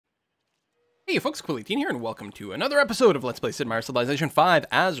Hey folks, Quilly18 here, and welcome to another episode of Let's Play Sid Meier's Civilization 5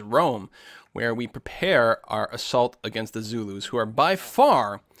 as Rome, where we prepare our assault against the Zulus, who are by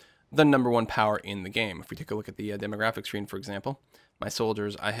far the #1 power in the game. If we take a look at the demographic screen, for example, my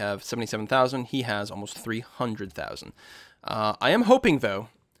soldiers, I have 77,000, he has almost 300,000. I am hoping, though,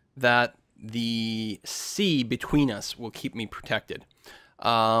 that the sea between us will keep me protected.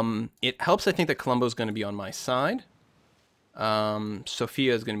 It helps, I think, that Colombo's going to be on my side.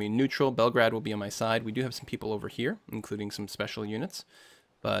 Sofia is going to be neutral. Belgrade will be on my side. We do have some people over here, including some special units,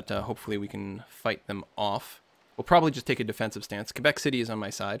 but hopefully we can fight them off. We'll probably just take a defensive stance. Quebec City is on my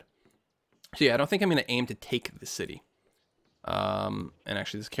side. So yeah, I don't think I'm going to aim to take the city. And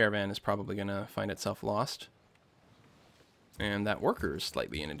actually this caravan is probably going to find itself lost. And that worker is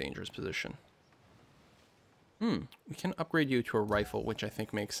slightly in a dangerous position. We can upgrade you to a rifle, which I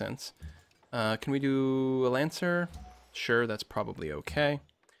think makes sense. Can we do a Lancer? Sure, that's probably okay.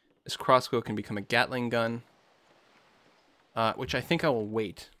 This crossbow can become a Gatling gun, which I think I will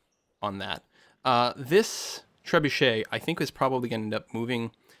wait on that. This trebuchet, I think, is probably going to end up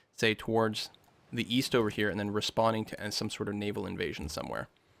moving, say, towards the east over here and then responding to some sort of naval invasion somewhere.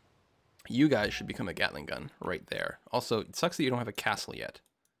 You guys should become a Gatling gun right there. Also, it sucks that you don't have a castle yet.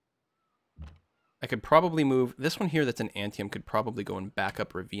 I could probably move... This one here that's an Antium could probably go and back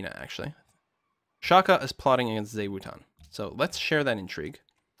up Ravenna, actually. Shaka is plotting against Zewutan. So let's share that intrigue.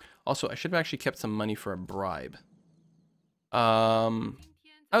 Also, I should have actually kept some money for a bribe. I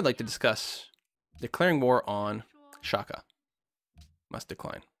would like to discuss declaring war on Shaka. Must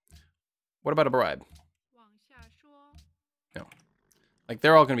decline. What about a bribe? No. Like,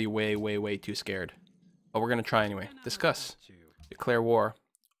 they're all going to be way, way, way too scared. But we're going to try anyway. Discuss. Declare war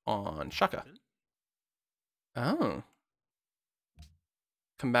on Shaka. Oh.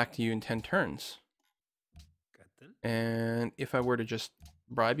 Come back to you in 10 turns. And if I were to just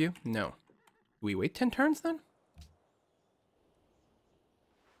bribe you? No. Do we wait 10 turns then?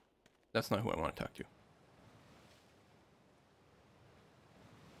 That's not who I want to talk to.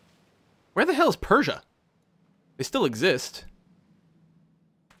 Where the hell is Persia? They still exist.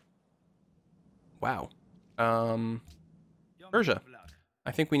 Wow. Persia.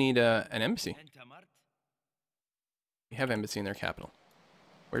 I think we need an embassy. We have embassy in their capital.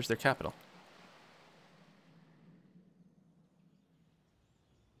 Where's their capital?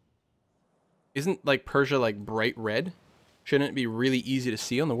 Isn't, like, Persia, like, bright red? Shouldn't it be really easy to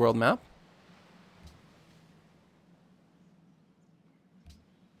see on the world map?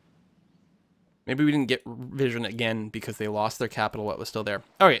 Maybe we didn't get vision again because they lost their capital while it was still there.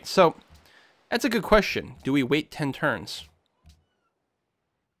 Okay, so, that's a good question. Do we wait 10 turns?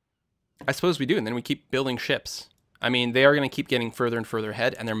 I suppose we do, and then we keep building ships. I mean, they are going to keep getting further and further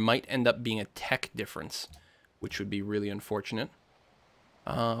ahead, and there might end up being a tech difference, which would be really unfortunate.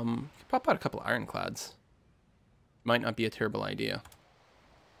 Pop out a couple ironclads. Might not be a terrible idea.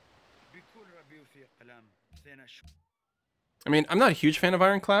 I mean, I'm not a huge fan of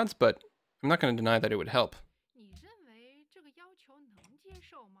ironclads, but I'm not going to deny that it would help.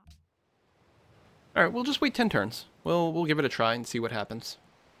 Alright, we'll just wait 10 turns. We'll give it a try and see what happens.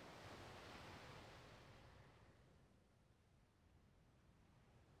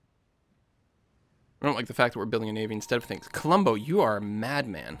 I don't like the fact that we're building a navy instead of things. Colombo, you are a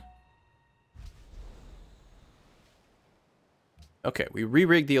madman. Okay, we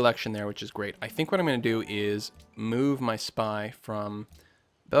re-rigged the election there, which is great. I think what I'm going to do is move my spy from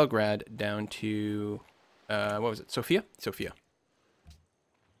Belgrade down to, what was it, Sofia? Sofia.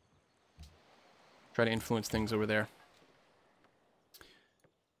 Try to influence things over there.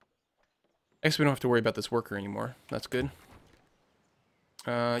 I guess we don't have to worry about this worker anymore. That's good.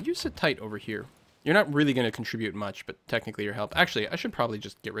 You sit tight over here. You're not really going to contribute much, but technically your help. Actually, I should probably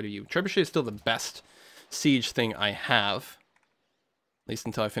just get rid of you. Trebuchet is still the best siege thing I have. At least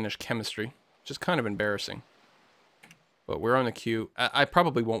until I finish chemistry, which is kind of embarrassing. But we're on the queue. I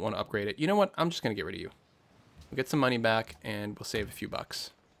probably won't want to upgrade it. You know what? I'm just going to get rid of you. We'll get some money back, and we'll save a few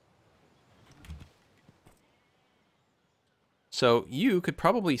bucks. So you could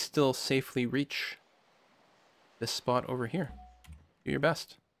probably still safely reach this spot over here. Do your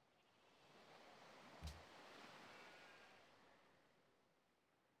best.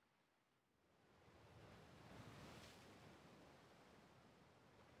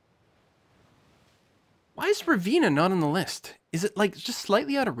 Why is Ravenna not on the list? Is it, like, just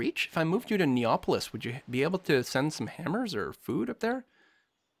slightly out of reach? If I moved you to Neapolis, would you be able to send some hammers or food up there?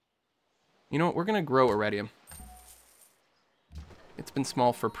 You know what? We're going to grow Iridium. It's been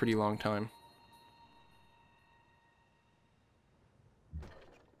small for a pretty long time.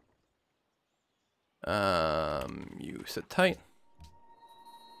 You sit tight.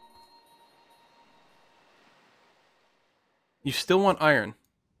 You still want iron.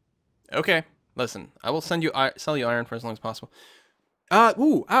 Okay, listen. I will sell you iron for as long as possible.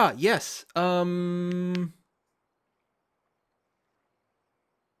 Yes. I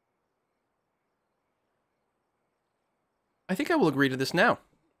think I will agree to this now.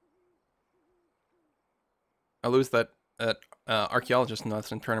 I'll lose that archaeologist and let's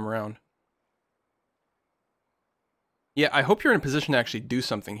turn him around. Yeah, I hope you're in a position to actually do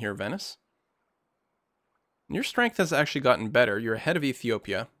something here, Venice. Your strength has actually gotten better. You're ahead of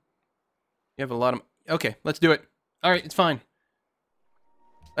Ethiopia. You have a lot of... Okay, let's do it. All right, it's fine.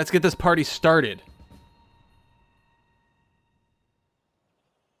 Let's get this party started.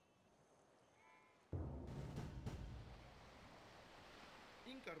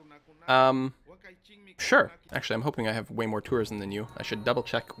 Sure. Actually, I'm hoping I have way more tourism than you. I should double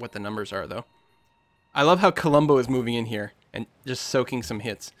check what the numbers are, though. I love how Colombo is moving in here and just soaking some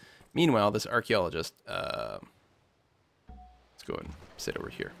hits. Meanwhile, this archaeologist, let's go and sit over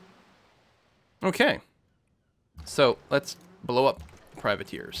here. Okay. So, let's blow up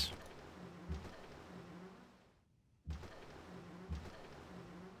privateers.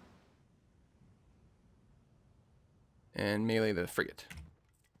 And melee the frigate.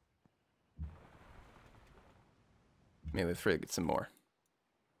 Melee the frigate some more.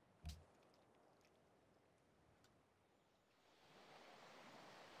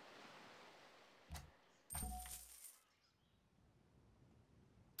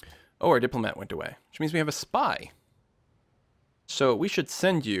 Oh, our diplomat went away, which means we have a spy. So we should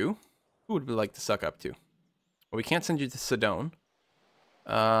send you... Who would we like to suck up to? Well, we can't send you to Sidon.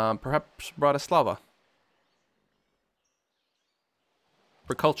 Perhaps Bratislava.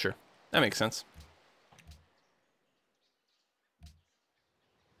 For culture. That makes sense.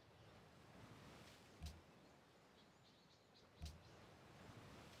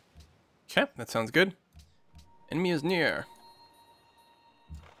 Okay, that sounds good. Enemy is near.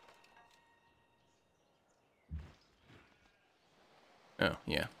 Oh,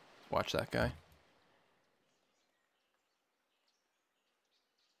 yeah. Watch that guy.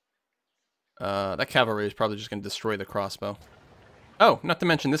 That cavalry is probably just going to destroy the crossbow. Oh, not to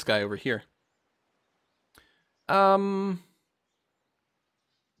mention this guy over here. I'm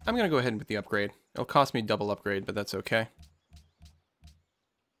going to go ahead with the upgrade. It'll cost me double upgrade, but that's okay.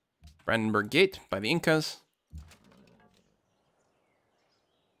 Brandenburg Gate by the Incas.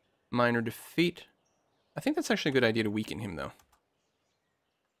 Minor defeat. I think that's actually a good idea to weaken him, though.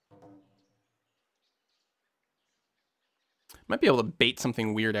 Might be able to bait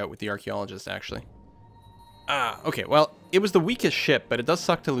something weird out with the archaeologist, actually. Okay, well, it was the weakest ship, but it does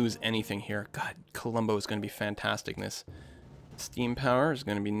suck to lose anything here. God, Colombo is going to be fantastic in this. Steam power is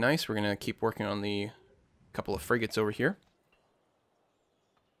going to be nice. We're going to keep working on the couple of frigates over here.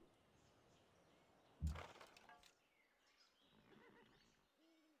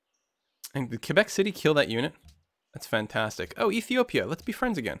 And did Quebec City kill that unit? That's fantastic. Oh, Ethiopia. Let's be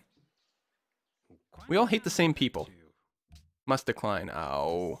friends again. We all hate the same people. Must decline.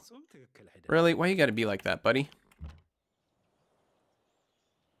 Ow. Really? Why you gotta be like that, buddy?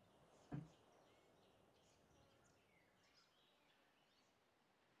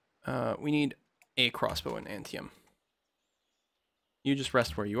 We need a crossbow in Antium. You just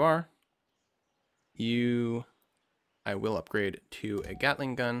rest where you are. You... I will upgrade to a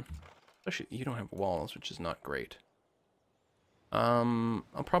Gatling gun. Especially, you don't have walls, which is not great. I'll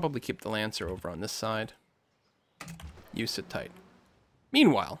probably keep the Lancer over on this side. You sit tight.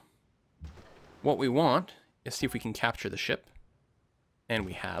 Meanwhile, what we want is see if we can capture the ship. And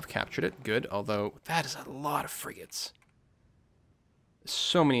we have captured it. Good, although that is a lot of frigates.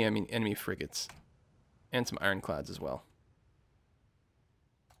 So many enemy frigates. And some ironclads as well.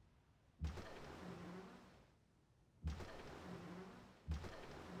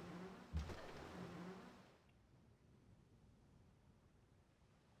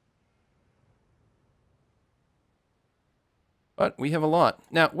 But we have a lot.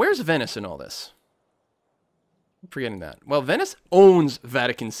 Now, where's Venice in all this? I'm forgetting that. Well, Venice owns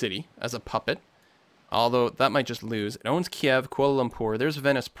Vatican City as a puppet. Although, that might just lose. It owns Kiev, Kuala Lumpur. There's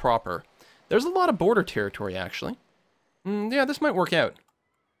Venice proper. There's a lot of border territory, actually. Yeah, this might work out.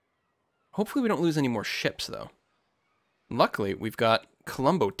 Hopefully we don't lose any more ships, though. Luckily, we've got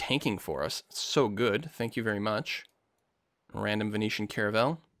Colombo tanking for us. It's so good. Thank you very much. Random Venetian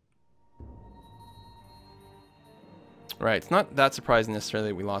caravel. Right, it's not that surprising necessarily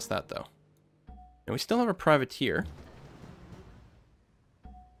that we lost that, though. And we still have a privateer.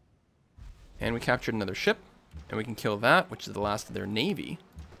 And we captured another ship. And we can kill that, which is the last of their navy.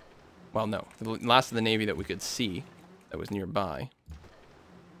 Well, no. The last of the navy that we could see that was nearby.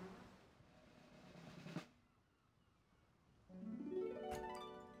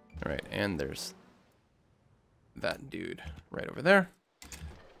 All right, and there's that dude right over there.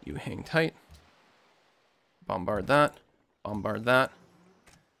 You hang tight. Bombard that. Bombard that.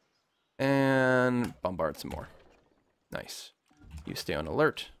 And bombard some more. Nice. You stay on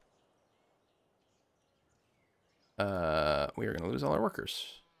alert. We are going to lose all our workers.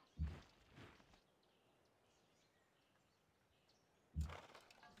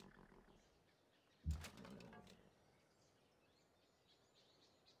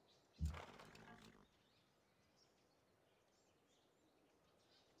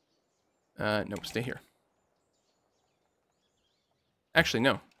 Nope, stay here. Actually,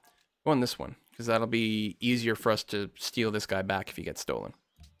 no. Go on this one, because that'll be easier for us to steal this guy back if he gets stolen.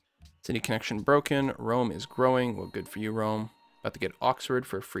 City connection broken. Rome is growing. Well, good for you, Rome. About to get Oxford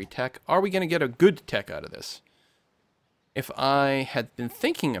for free tech. Are we going to get a good tech out of this? If I had been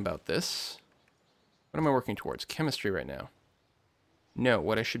thinking about this... What am I working towards? Chemistry right now. No,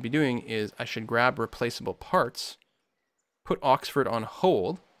 what I should be doing is I should grab replaceable parts, put Oxford on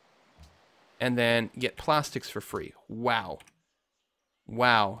hold, and then get plastics for free. Wow.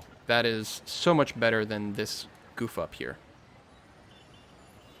 Wow. That is so much better than this goof up here.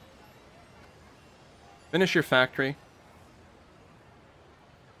 Finish your factory.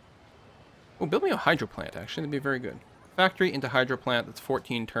 Oh, build me a hydro plant, actually. That'd be very good. Factory into hydro plant. That's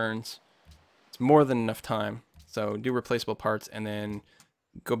 14 turns. It's more than enough time. So do replaceable parts and then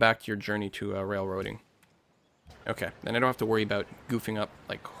go back to your journey to railroading. Okay, then I don't have to worry about goofing up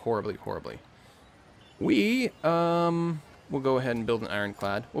like horribly. We will go ahead and build an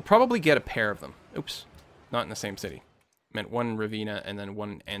ironclad. We'll probably get a pair of them. Oops, not in the same city. Meant one Ravenna and then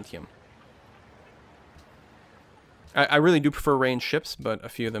one Antium. I really do prefer ranged ships, but a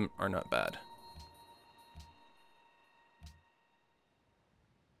few of them are not bad.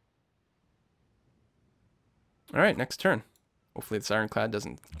 Alright, next turn. Hopefully this ironclad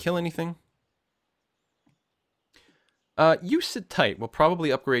doesn't kill anything. You sit tight. We'll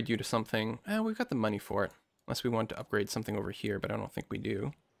probably upgrade you to something. We've got the money for it. Unless we want to upgrade something over here, but I don't think we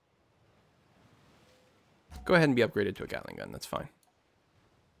do. Go ahead and be upgraded to a Gatling gun. That's fine.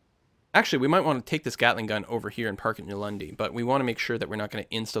 Actually, we might want to take this Gatling gun over here and park it in Yolundi, but we want to make sure that we're not going to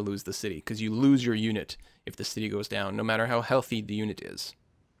insta-lose the city, because you lose your unit if the city goes down, no matter how healthy the unit is.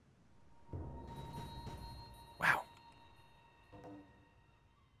 Wow.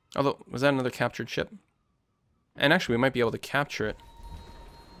 Although, was that another captured ship? And actually, we might be able to capture it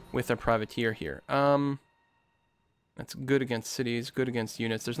with our privateer here. That's good against cities, good against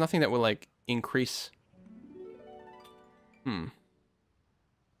units. There's nothing that will, like, increase... I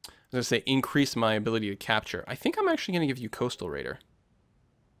was going to say increase my ability to capture. I think I'm actually going to give you Coastal Raider.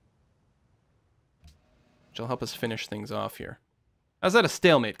 Which will help us finish things off here. How's that a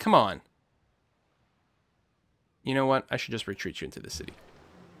stalemate? Come on. You know what? I should just retreat you into the city.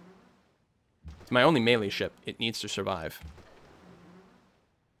 It's my only melee ship. It needs to survive.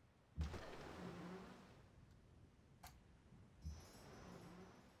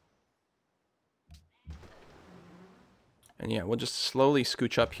 And yeah, we'll just slowly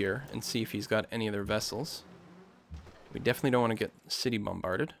scooch up here and see if he's got any other vessels. We definitely don't want to get the city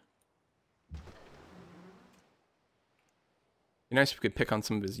bombarded. Be nice if we could pick on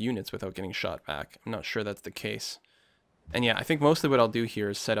some of his units without getting shot back. I'm not sure that's the case. And yeah, I think mostly what I'll do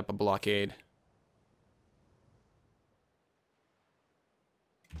here is set up a blockade.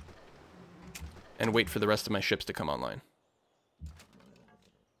 And wait for the rest of my ships to come online.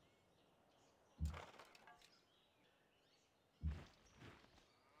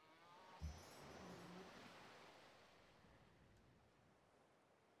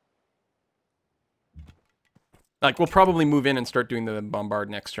 Like, we'll probably move in and start doing the bombard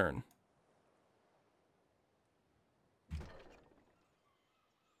next turn.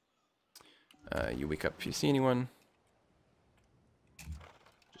 You wake up if you see anyone.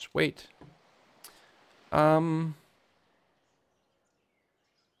 Just wait. Yeah,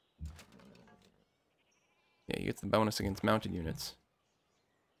 you get the bonus against mounted units.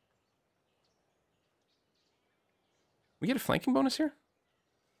 We get a flanking bonus here?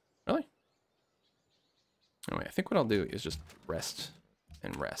 Really? Anyway, I think what I'll do is just rest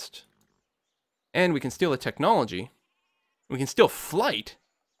and rest. And we can steal the technology. We can steal flight.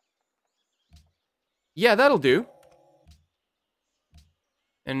 Yeah, that'll do.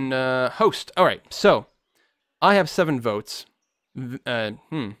 And host. All right, so I have 7 votes.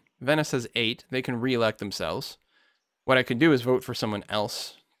 Venice has 8. They can re-elect themselves. What I could do is vote for someone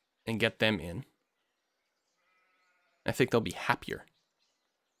else and get them in. I think they'll be happier.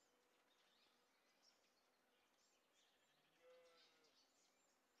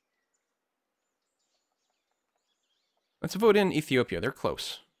 Let's vote in Ethiopia. They're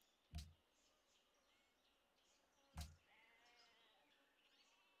close.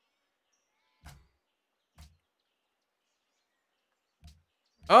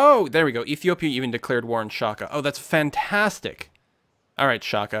 Oh, there we go. Ethiopia even declared war on Shaka. Oh, that's fantastic. All right,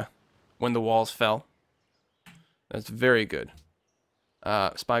 Shaka. When the walls fell. That's very good.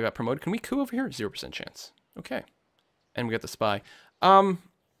 Spy got promoted. Can we coup over here? 0% chance. Okay. And we got the spy.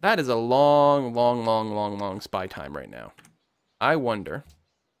 That is a long spy time right now. I wonder.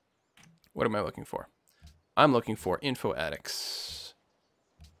 What am I looking for? I'm looking for info addicts.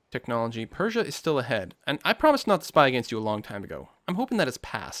 Technology. Persia is still ahead. And I promised not to spy against you a long time ago. I'm hoping that it's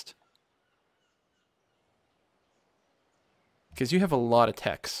passed. Because you have a lot of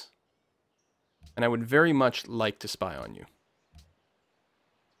techs. And I would very much like to spy on you.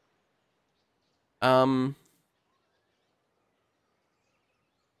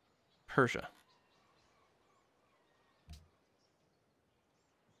 Persia.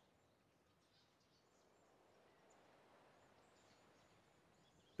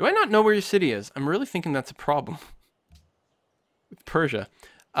 Do I not know where your city is? I'm really thinking that's a problem. With Persia.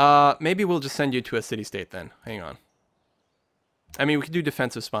 Maybe we'll just send you to a city-state then. Hang on. I mean, we could do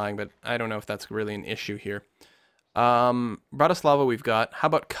defensive spying, but I don't know if that's really an issue here. Bratislava we've got. How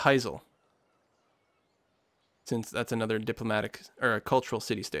about Kaisel? Since that's another diplomatic or a cultural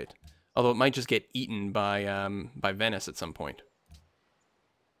city-state. Although it might just get eaten by Venice at some point.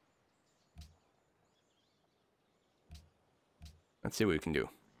 Let's see what we can do.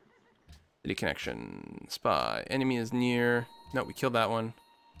 City connection. Spy. Enemy is near. No, we killed that one.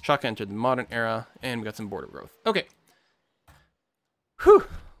 Shaka entered the modern era. And we got some border growth. Okay. Whew.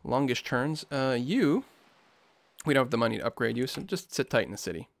 Longish turns. You. We don't have the money to upgrade you, so just sit tight in the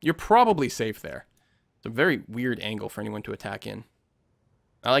city. You're probably safe there. It's a very weird angle for anyone to attack in.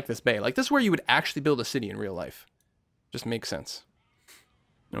 I like this bay. Like, this is where you would actually build a city in real life. Just makes sense.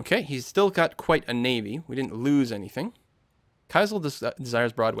 Okay, he's still got quite a navy. We didn't lose anything. Kaisel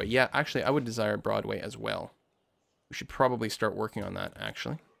desires Broadway. Yeah, actually, I would desire Broadway as well. We should probably start working on that,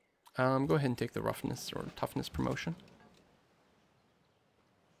 actually. Go ahead and take the roughness or toughness promotion.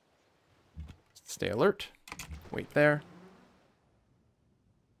 Stay alert. Wait there.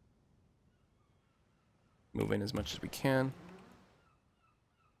 Move in as much as we can.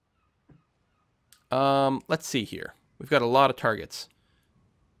 Let's see here. We've got a lot of targets.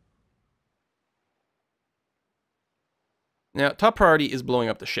 Now, top priority is blowing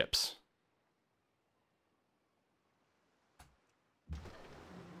up the ships.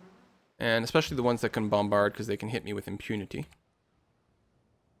 And especially the ones that can bombard, because they can hit me with impunity.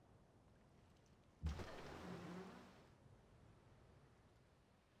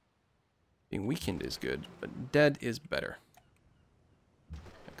 Being weakened is good, but dead is better.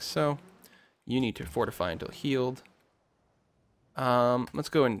 Like so. You need to fortify until healed. Let's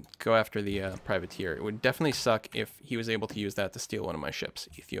go after the privateer. It would definitely suck if he was able to use that to steal one of my ships.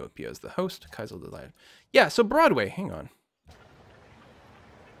 Ethiopia is the host. Kaisel desired. Yeah, so Broadway. Hang on.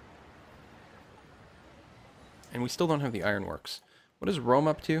 And we still don't have the ironworks. What is Rome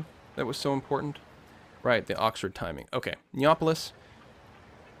up to? That was so important. Right, the Oxford timing. Okay, Neapolis.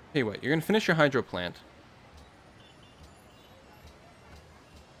 Hey, what? You're going to finish your hydro plant.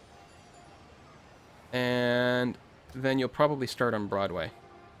 And then you'll probably start on Broadway.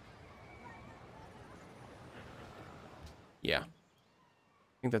 Yeah.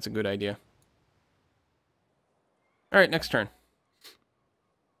 I think that's a good idea. Alright, next turn.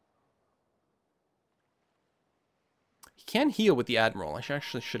 He can heal with the Admiral. I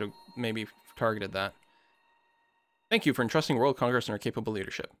actually should have maybe targeted that. Thank you for entrusting World Congress in our capable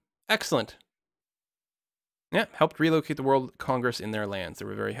leadership. Excellent. Yeah, helped relocate the World Congress in their lands. They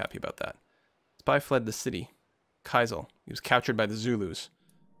were very happy about that. Spy fled the city. Kaisel. He was captured by the Zulus.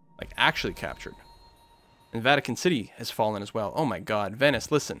 Like, actually captured. And Vatican City has fallen as well. Oh my god.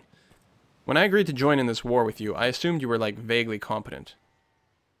 Venice, listen. When I agreed to join in this war with you, I assumed you were, like, vaguely competent.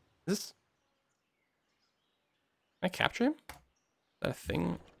 Is this... Can I capture him? Is that a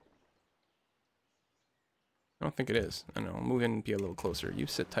thing? I don't think it is. I don't know. I'll move in and be a little closer. You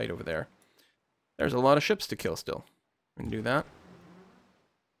sit tight over there. There's a lot of ships to kill still. We can do that.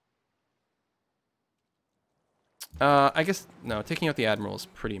 I guess, no, taking out the Admiral is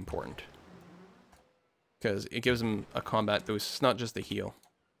pretty important. Because it gives him a combat boost. It's not just the heal.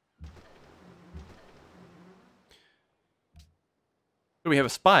 So we have a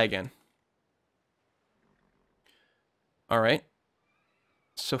spy again. Alright.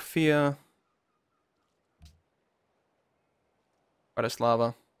 Sofia.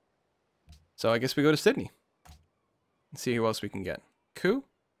 Bratislava. So I guess we go to Sydney. And see who else we can get. Coup?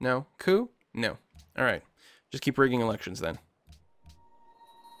 No. Coup? No. Alright. Just keep rigging elections then.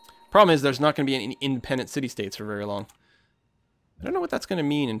 Problem is, there's not going to be any independent city-states for very long. I don't know what that's going to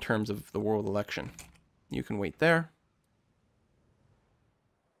mean in terms of the world election. You can wait there.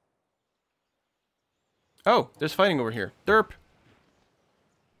 Oh, there's fighting over here. Derp.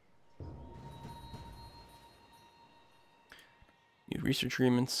 New research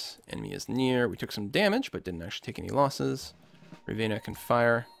agreements. Enemy is near. We took some damage, but didn't actually take any losses. Ravenna can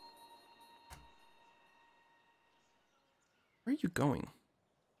fire. Where are you going?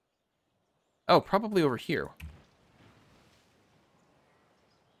 Oh, probably over here.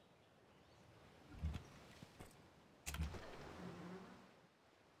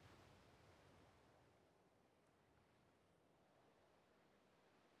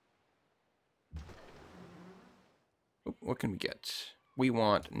 What can we get? We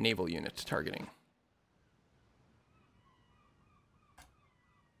want naval unit targeting.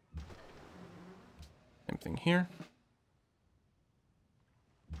 Same thing here.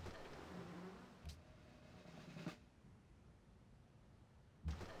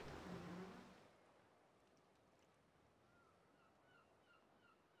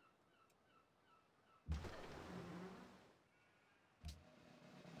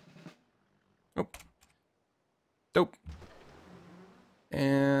 Oh. Dope.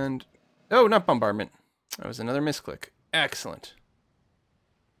 And... oh, not bombardment. That was another misclick. Excellent.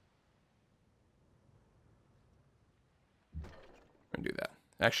 We're gonna do that.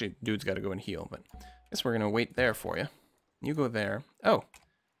 Actually, dude's got to go and heal, but I guess we're gonna wait there for you. You go there. Oh.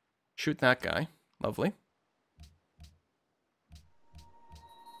 Shoot that guy. Lovely.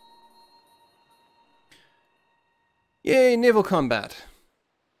 Yay, naval combat.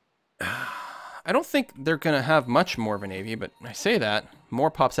 I don't think they're going to have much more of a navy, but I say that,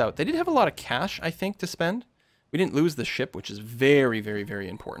 more pops out. They did have a lot of cash, I think, to spend. We didn't lose the ship, which is very, very, very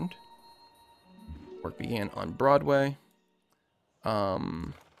important. Work began on Broadway.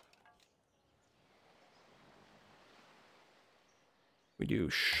 We do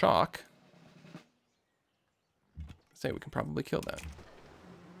shock. Say we can probably kill that.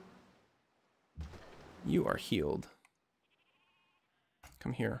 You are healed.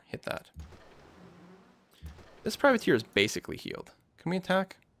 Come here, hit that. This privateer is basically healed. Can we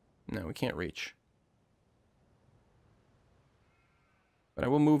attack? No, we can't reach. But I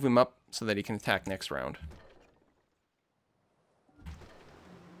will move him up so that he can attack next round.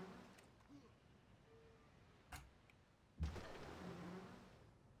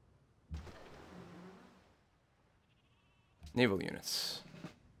 Naval units.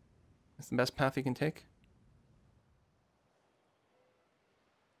 That's the best path he can take?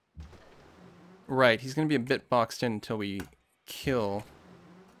 Right, he's going to be a bit boxed in until we kill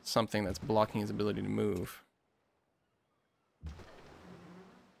something that's blocking his ability to move.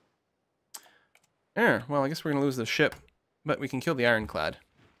 Well, I guess we're going to lose the ship, but we can kill the ironclad.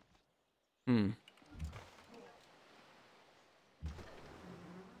 Go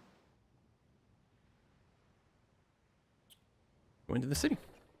into the city.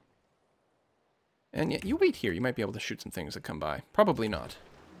 And yeah, you wait here. You might be able to shoot some things that come by. Probably not.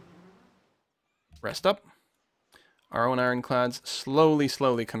 Rest up. Our own ironclads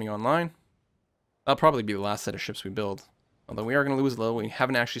slowly coming online. That'll probably be the last set of ships we build. Although we are going to lose a little. We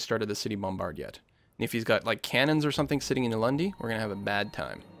haven't actually started the city bombard yet. And if he's got like cannons or something sitting in Lundy, we're going to have a bad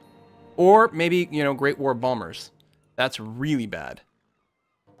time. Or maybe, you know, Great War bombers. That's really bad.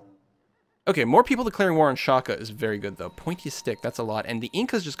 Okay, more people declaring war on Shaka is very good though. Pointy stick, that's a lot. And the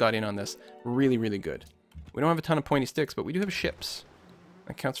Incas just got in on this. Really, really good. We don't have a ton of pointy sticks, but we do have ships.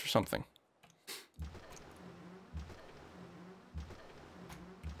 That counts for something.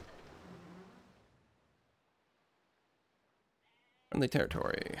 Friendly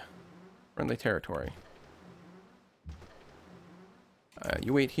territory. Friendly territory.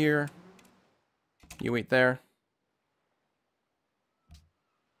 You wait here. You wait there.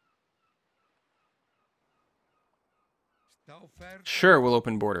 Sure, we'll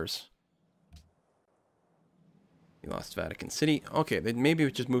open borders. We lost Vatican City. Okay, they maybe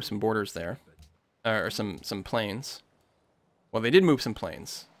just move some borders there. Or some planes. Well, they did move some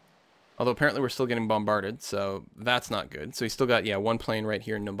planes. Although apparently we're still getting bombarded, so that's not good. So he's still got, yeah, one plane right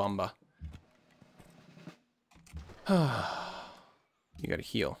here in Nobamba. You gotta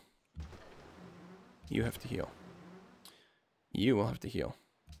heal. You have to heal. You will have to heal.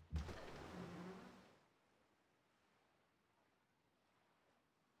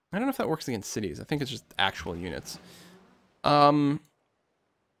 I don't know if that works against cities. I think it's just actual units.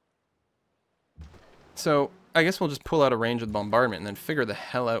 So I guess we'll just pull out a range with bombardment and then figure the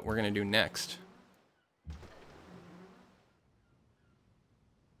hell out what we're going to do next.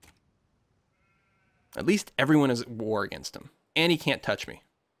 At least everyone is at war against him. And he can't touch me.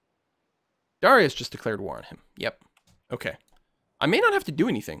 Darius just declared war on him. Yep. Okay. I may not have to do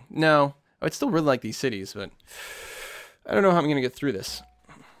anything. No. I'd still really like these cities, but I don't know how I'm going to get through this.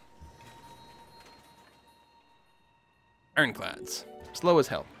 Ironclads. Slow as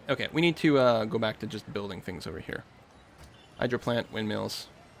hell. Okay, we need to go back to just building things over here. Hydro plant, windmills,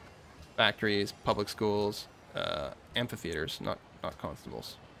 factories, public schools, amphitheaters, not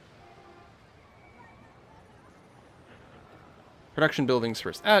constables. Production buildings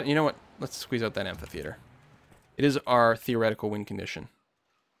first. You know what? Let's squeeze out that amphitheater. It is our theoretical win condition.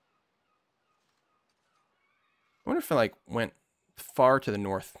 I wonder if I like went far to the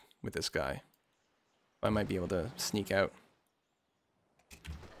north with this guy. I might be able to sneak out.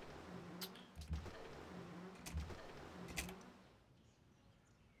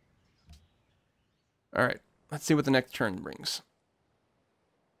 All right, let's see what the next turn brings.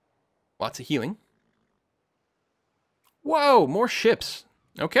 Lots of healing. Whoa, more ships.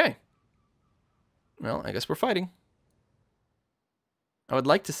 Okay. Well, I guess we're fighting. I would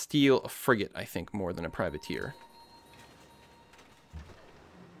like to steal a frigate, I think, more than a privateer.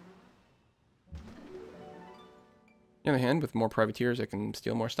 On the other hand, with more privateers, I can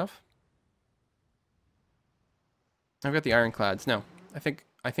steal more stuff. I've got the ironclads. No, I think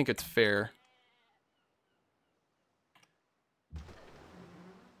it's fair.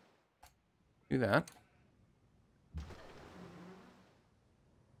 Do that.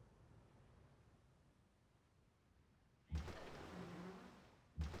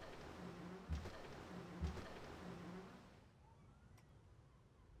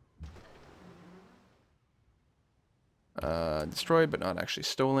 Destroyed, but not actually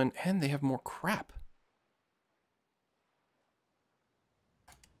stolen. And they have more crap.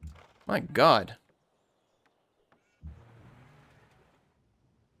 My God.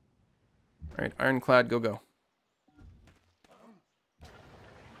 Alright, ironclad, go, go.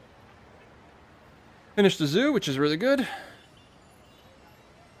 Finished the zoo, which is really good.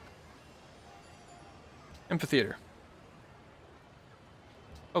 Amphitheater.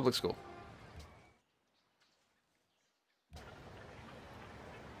 Public school.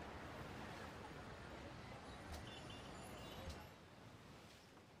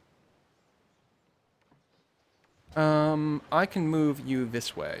 I can move you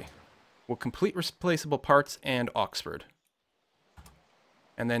this way. We'll complete replaceable parts and Oxford.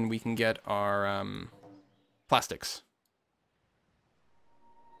 And then we can get our plastics.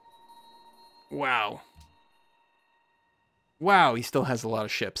 Wow. Wow, he still has a lot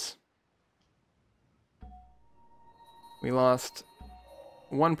of ships. We lost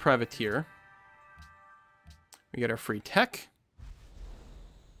one privateer. We get our free tech.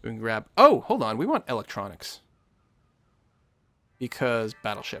 We can grab... Oh, hold on. We want electronics. Because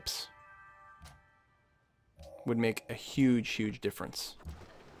battleships would make a huge, huge difference.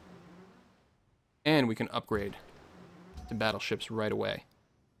 And we can upgrade to battleships right away.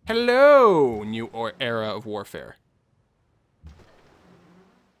 Hello, new era of warfare.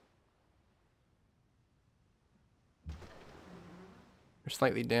 They're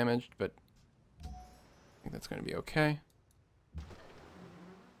slightly damaged, but I think that's going to be okay.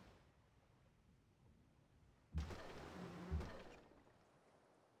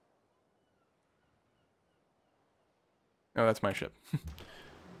 Oh, that's my ship.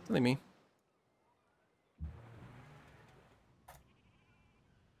 Silly me.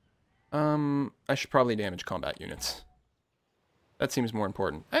 I should probably damage combat units. That seems more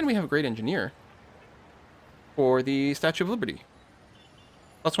important. And we have a great engineer for the Statue of Liberty.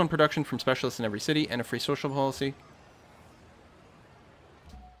 +1 production from specialists in every city and a free social policy.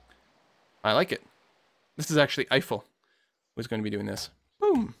 I like it. This is actually Eiffel who's going to be doing this.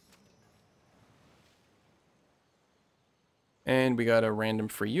 Boom. And we got a random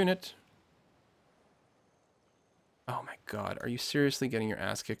free unit. Oh my God, are you seriously getting your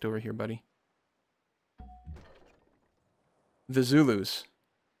ass kicked over here, buddy? The Zulus.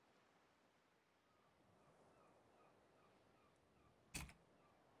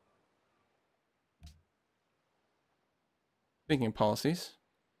 Speaking of policies,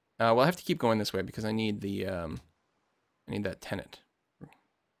 well, I have to keep going this way because I need the I need that tenant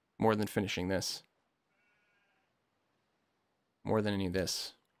more than finishing this. More than any of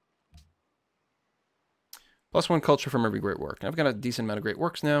this. +1 culture from every great work. And I've got a decent amount of great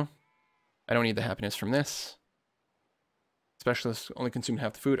works now. I don't need the happiness from this. Specialists only consume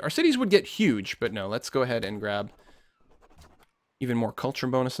half the food. Our cities would get huge, but no, let's go ahead and grab even more culture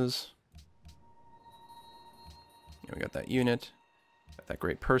bonuses. Yeah, we got that unit. Got that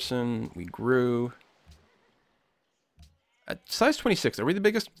great person. We grew. At size 26, are we the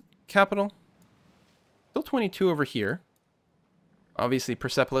biggest capital? Still 22 over here. Obviously,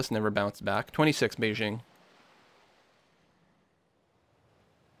 Persepolis never bounced back. 26, Beijing.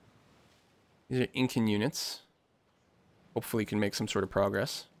 These are Incan units. Hopefully, can make some sort of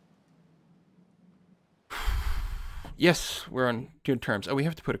progress. Yes, we're on good terms. Oh, we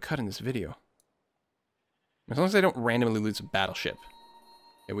have to put a cut in this video. As long as I don't randomly lose a battleship.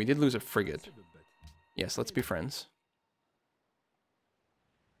 Yeah, we did lose a frigate. Yes, let's be friends.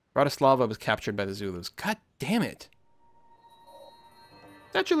 Bratislava was captured by the Zulus. God damn it.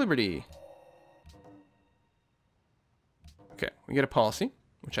 Statue of Liberty. Okay, we get a policy,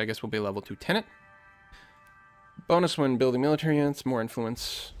 which I guess will be a level 2 tenant. Bonus when building military units, more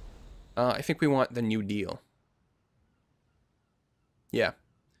influence. I think we want the New Deal. Yeah,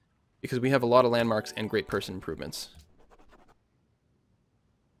 because we have a lot of landmarks and great person improvements.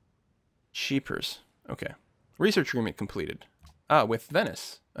 Cheapers. Okay. Research agreement completed. Ah, with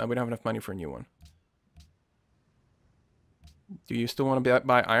Venice. We don't have enough money for a new one. Do you still want to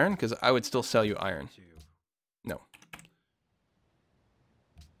buy iron? Because I would still sell you iron. No.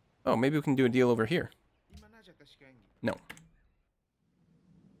 Oh, maybe we can do a deal over here. No.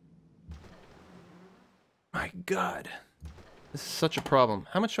 My God. This is such a problem.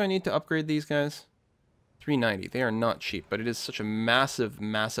 How much do I need to upgrade these guys? 390. They are not cheap, but it is such a massive,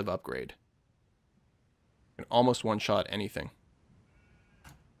 massive upgrade. You can almost one-shot anything.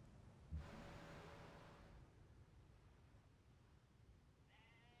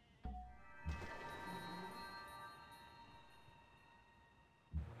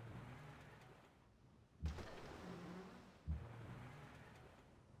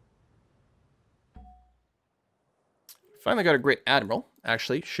 Finally got a great admiral.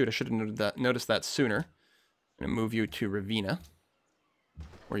 Actually, shoot, I should have noticed that sooner. I'm going to move you to Ravenna,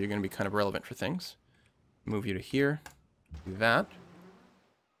 where you're going to be kind of relevant for things. Move you to here. Do that.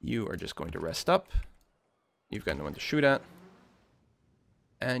 You are just going to rest up. You've got no one to shoot at.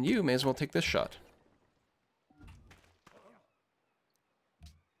 And you may as well take this shot.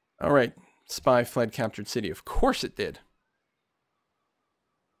 Alright. Spy fled captured city. Of course it did.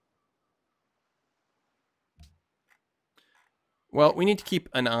 Well, we need to keep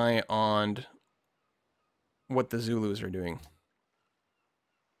an eye on what the Zulus are doing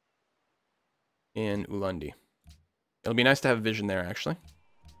in Ulundi. It'll be nice to have vision there, actually.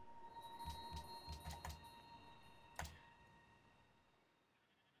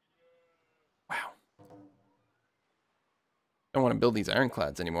 Wow. Don't want to build these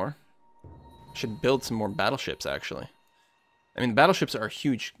ironclads anymore. Should build some more battleships, actually. I mean, the battleships are a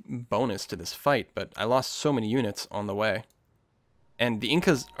huge bonus to this fight, but I lost so many units on the way. And the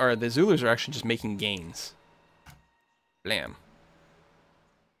the Zulus are actually just making gains. Blam.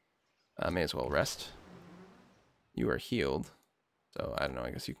 May as well rest. You are healed. So, I don't know, I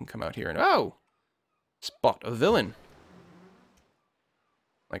guess you can come out here and... Oh! Spot a villain.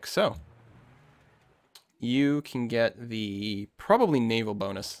 Like so. You can get the probably naval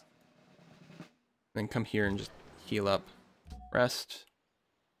bonus. Then come here and just heal up. Rest.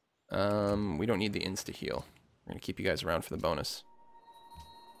 We don't need the insta-heal. We're going to keep you guys around for the bonus.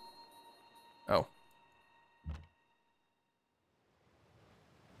 Oh.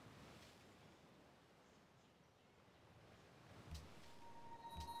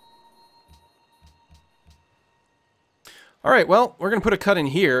 All right, well, we're going to put a cut in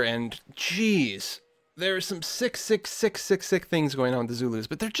here, and geez, there's some sick things going on with the Zulus,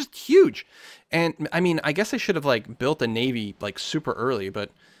 but they're just huge. And, I mean, I guess I should have, like, built a navy, like, super early, but,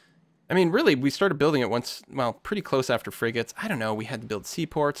 I mean, really, we started building it once, well, pretty close after frigates. I don't know, we had to build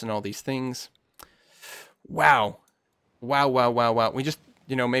seaports and all these things. Wow. Wow. We just,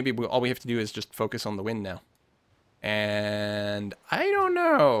 you know, maybe all we have to do is just focus on the wind now. And I don't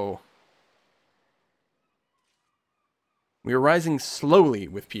know. We are rising slowly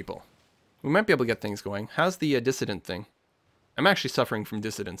with people. We might be able to get things going. How's the dissident thing? I'm actually suffering from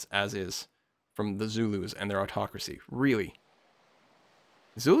dissidence, as is, from the Zulus and their autocracy. Really.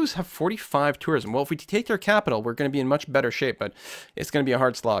 The Zulus have 45 tourism. Well, if we take their capital, we're going to be in much better shape, but it's going to be a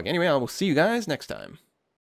hard slog. Anyway, I will see you guys next time.